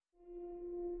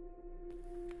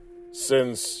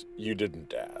Since You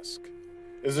Didn't Ask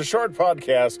is a short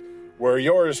podcast where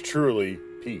yours truly,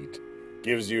 Pete,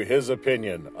 gives you his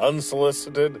opinion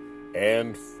unsolicited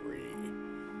and free.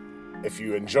 If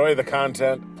you enjoy the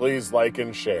content, please like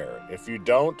and share. If you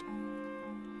don't,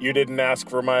 you didn't ask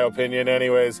for my opinion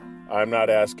anyways. I'm not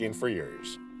asking for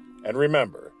yours. And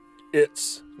remember,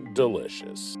 it's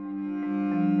delicious.